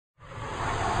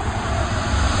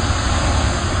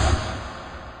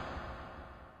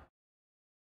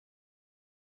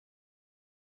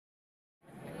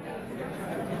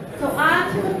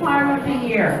the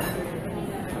Year.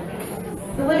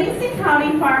 The Livingston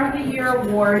County Farm of the Year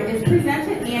Award is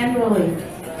presented annually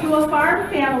to a farm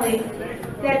family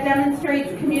that demonstrates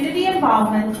community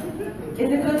involvement,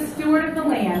 is a good steward of the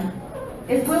land,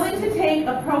 is willing to take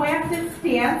a proactive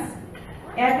stance,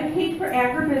 advocate for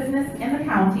agribusiness in the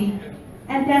county,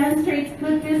 and demonstrates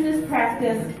good business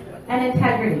practice and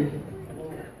integrity.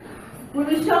 When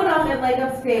we showed up at Leg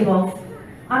Up Stables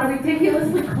on a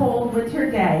ridiculously cold winter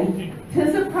day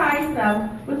to surprise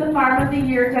them with the Farm of the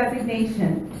Year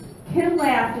designation, Kim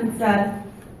laughed and said,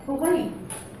 "But wait,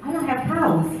 I don't have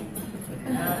cows."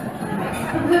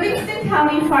 The Livingston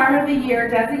County Farm of the Year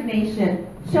designation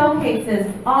showcases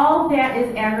all that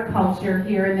is agriculture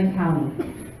here in the county.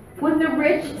 With the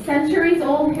rich,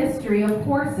 centuries-old history of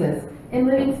horses in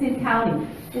Livingston County,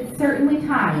 it's certainly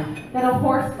time that a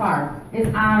horse farm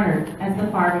is honored as the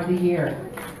Farm of the Year.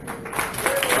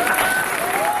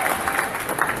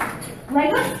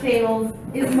 Leg Up Stables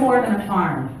is more than a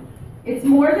farm. It's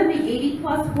more than the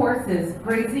 80-plus horses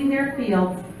grazing their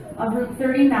fields of Route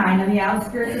 39 on the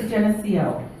outskirts of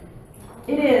Geneseo.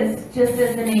 It is, just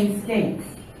as the name states,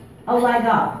 a leg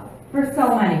up for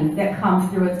so many that come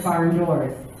through its barn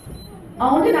doors.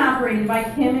 Owned and operated by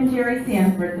Kim and Jerry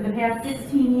Sanford for the past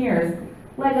 16 years,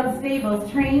 Leg Up Stables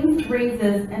trains,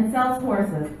 raises, and sells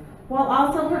horses, while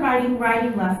also providing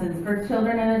riding lessons for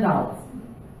children and adults.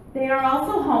 They are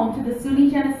also home to the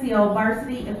SUNY Geneseo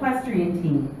varsity equestrian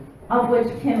team, of which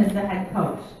Kim is the head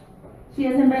coach. She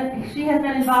has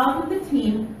been involved with the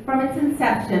team from its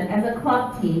inception as a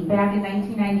club team back in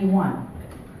 1991.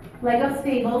 Leg Up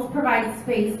Stables provides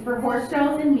space for horse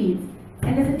shows and meets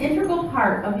and is an integral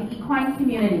part of the equine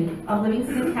community of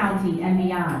Livingston County and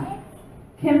beyond.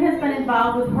 Kim has been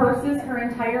involved with horses her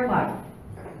entire life.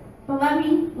 But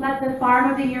let the Farm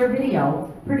of the Year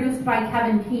video, produced by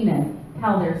Kevin Keenan,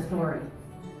 tell their story.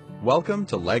 Welcome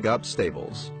to Leg Up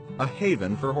Stables, a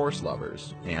haven for horse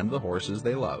lovers and the horses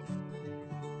they love.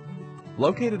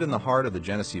 Located in the heart of the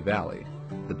Genesee Valley,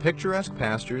 the picturesque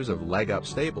pastures of Leg Up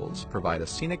Stables provide a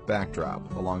scenic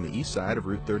backdrop along the east side of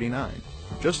Route 39,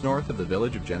 just north of the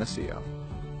village of Geneseo.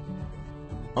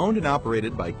 Owned and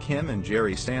operated by Kim and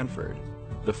Jerry Sanford,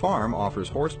 the farm offers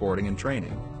horse boarding and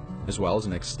training, as well as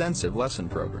an extensive lesson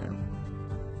program.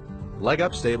 Leg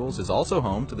Up Stables is also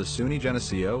home to the SUNY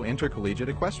Geneseo Intercollegiate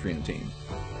Equestrian Team.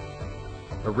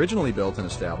 Originally built and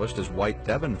established as White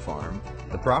Devon Farm,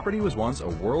 the property was once a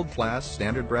world-class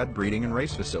standard-bred breeding and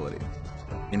race facility.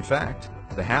 In fact,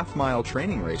 the half-mile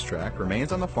training racetrack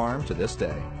remains on the farm to this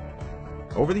day.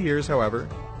 Over the years, however,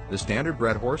 the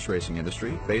standard-bred horse racing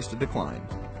industry faced a decline,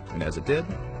 and as it did,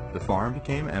 the farm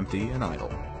became empty and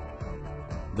idle.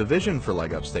 The vision for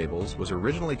Leg Up Stables was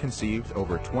originally conceived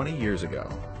over 20 years ago.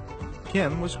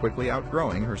 Kim was quickly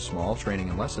outgrowing her small training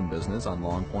and lesson business on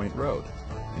Long Point Road,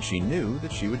 and she knew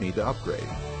that she would need to upgrade.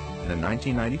 And in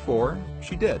 1994,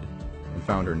 she did, and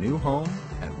found her new home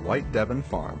at White Devon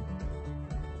Farm.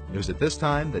 It was at this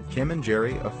time that Kim and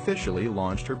Jerry officially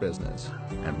launched her business,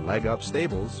 and Leg Up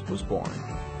Stables was born.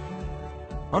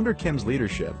 Under Kim's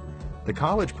leadership, the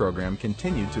college program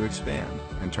continued to expand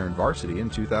and turned varsity in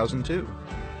 2002.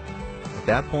 At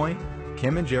that point,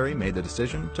 Kim and Jerry made the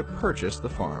decision to purchase the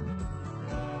farm.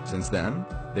 Since then,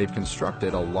 they've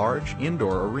constructed a large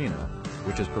indoor arena,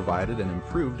 which has provided an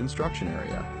improved instruction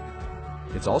area.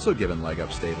 It's also given Leg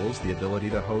Up Stables the ability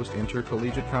to host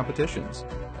intercollegiate competitions,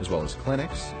 as well as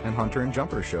clinics and hunter and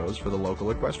jumper shows for the local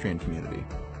equestrian community.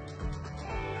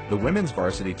 The women's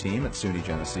varsity team at SUNY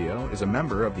Geneseo is a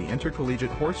member of the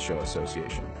Intercollegiate Horse Show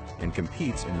Association and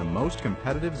competes in the most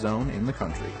competitive zone in the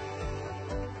country.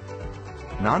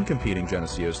 Non-competing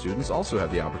Geneseo students also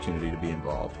have the opportunity to be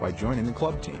involved by joining the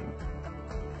club team.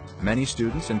 Many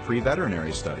students in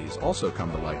pre-veterinary studies also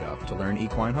come to Leg Up to learn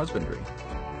equine husbandry.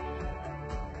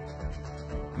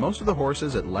 Most of the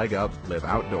horses at Leg Up live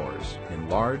outdoors in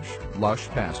large, lush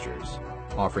pastures,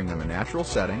 offering them a natural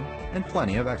setting and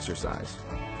plenty of exercise.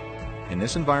 In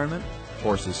this environment,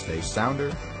 horses stay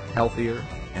sounder, healthier,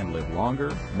 and live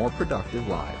longer, more productive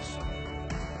lives.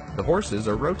 The horses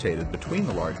are rotated between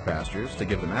the large pastures to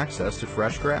give them access to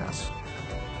fresh grass.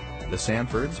 The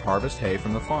Sanfords harvest hay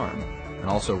from the farm, and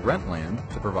also rent land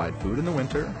to provide food in the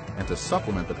winter and to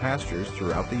supplement the pastures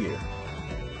throughout the year.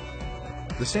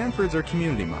 The Sanfords are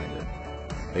community-minded.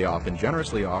 They often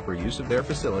generously offer use of their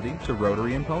facility to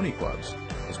Rotary and Pony Clubs,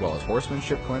 as well as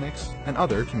horsemanship clinics and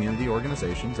other community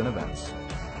organizations and events.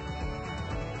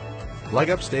 Leg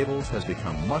Up Stables has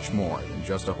become much more than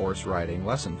just a horse riding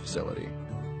lesson facility.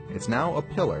 It's now a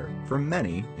pillar for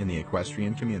many in the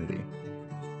equestrian community.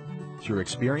 Through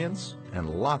experience and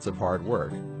lots of hard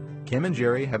work, Kim and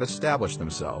Jerry have established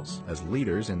themselves as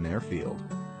leaders in their field.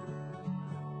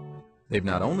 They've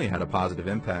not only had a positive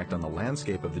impact on the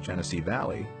landscape of the Genesee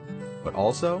Valley, but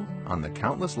also on the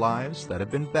countless lives that have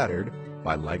been bettered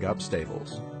by Leg Up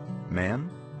Stables,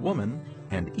 man, woman,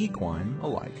 and equine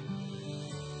alike.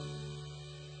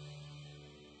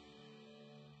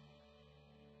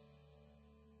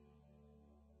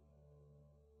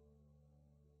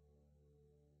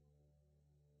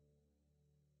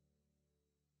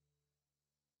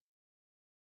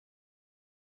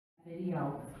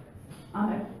 Video.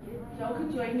 If Joe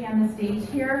could join me on the stage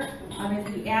here,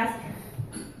 as we ask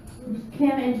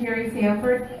Kim and Jerry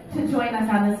Sanford to join us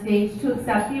on the stage to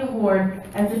accept the award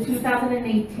as the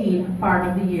 2018 Farm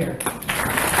of the Year.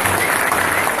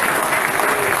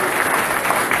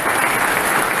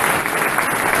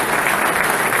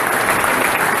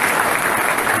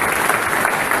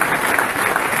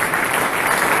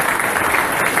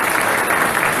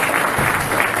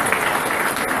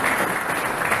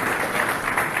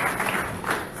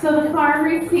 So the farm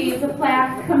receives a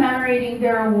plaque commemorating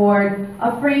their award,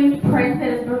 a framed print that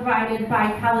is provided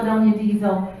by Caledonia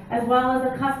Diesel, as well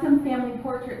as a custom family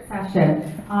portrait session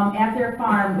at their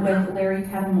farm with Larry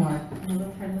Pettimore. And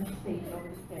we'll turn the stage over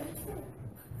to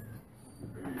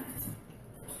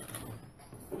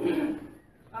Kim.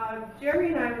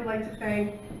 Jeremy and I would like to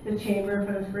thank the Chamber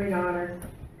for this great honor.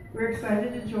 We're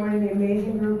excited to join the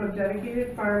amazing group of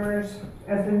dedicated farmers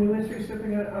as the newest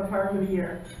recipient of Farm of the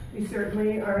Year. We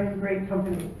certainly are in great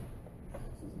company.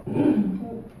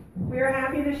 We are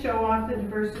happy to show off the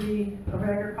diversity of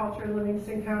agriculture in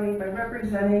Livingston County by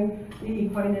representing the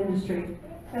equine industry.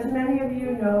 As many of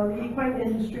you know, the equine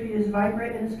industry is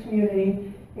vibrant in this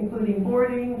community, including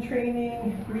boarding,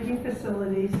 training, breeding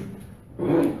facilities.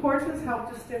 Horses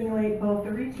help to stimulate both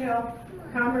the retail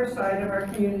commerce side of our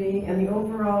community and the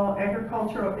overall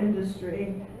agricultural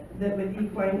industry that with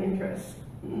equine interests.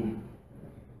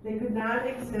 They could not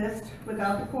exist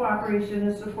without the cooperation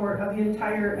and support of the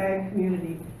entire ag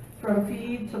community. From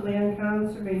feed to land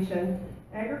conservation,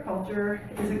 agriculture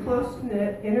is a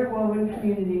close-knit, interwoven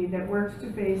community that works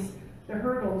to face the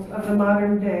hurdles of the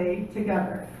modern day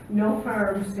together. No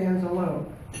farm stands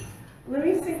alone.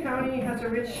 Livingston County has a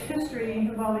rich history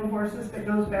involving horses that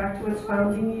goes back to its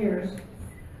founding years.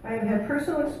 I have had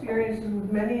personal experiences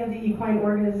with many of the equine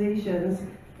organizations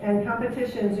and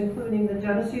competitions, including the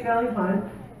Genesee Valley Hunt,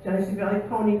 Genesee Valley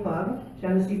Pony Club,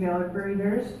 Genesee Valley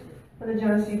Breeders, and the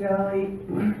Genesee Valley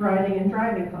Riding and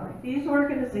Driving Club. These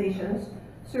organizations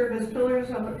serve as pillars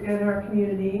in our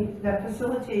community that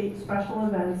facilitate special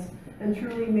events and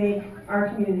truly make our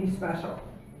community special.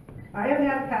 I have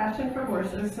had a passion for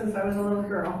horses since I was a little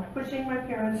girl, pushing my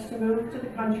parents to move to the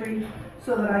country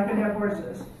so that I could have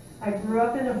horses. I grew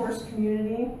up in a horse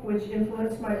community, which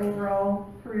influenced my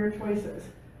overall career choices.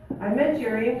 I met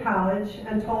Jerry in college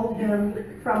and told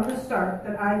him from the start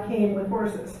that I came with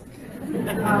horses.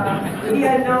 He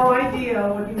had no idea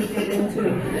what he was getting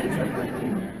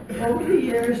into. Over the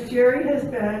years, Jerry has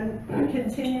been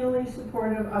continually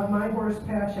supportive of my horse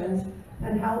passions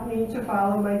and helped me to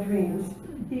follow my dreams.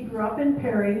 He grew up in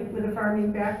Perry with a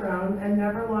farming background and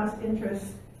never lost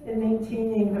interest in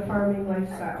maintaining the farming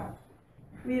lifestyle.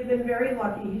 We have been very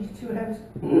lucky to have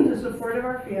the support of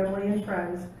our family and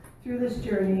friends through this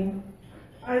journey.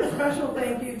 A special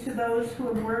thank you to those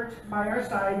who have worked by our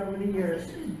side over the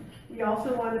years. We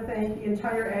also want to thank the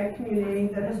entire ag community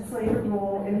that has played a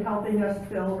role in helping us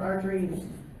build our dreams.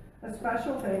 A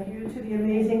special thank you to the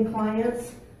amazing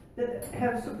clients that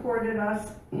have supported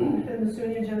us and the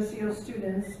SUNY Geneseo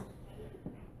students.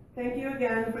 Thank you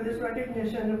again for this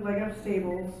recognition of Leg Up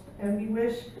Stables, and we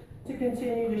wish to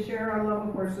continue to share our love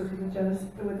of horses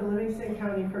with the Livingston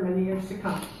County for many years to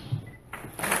come.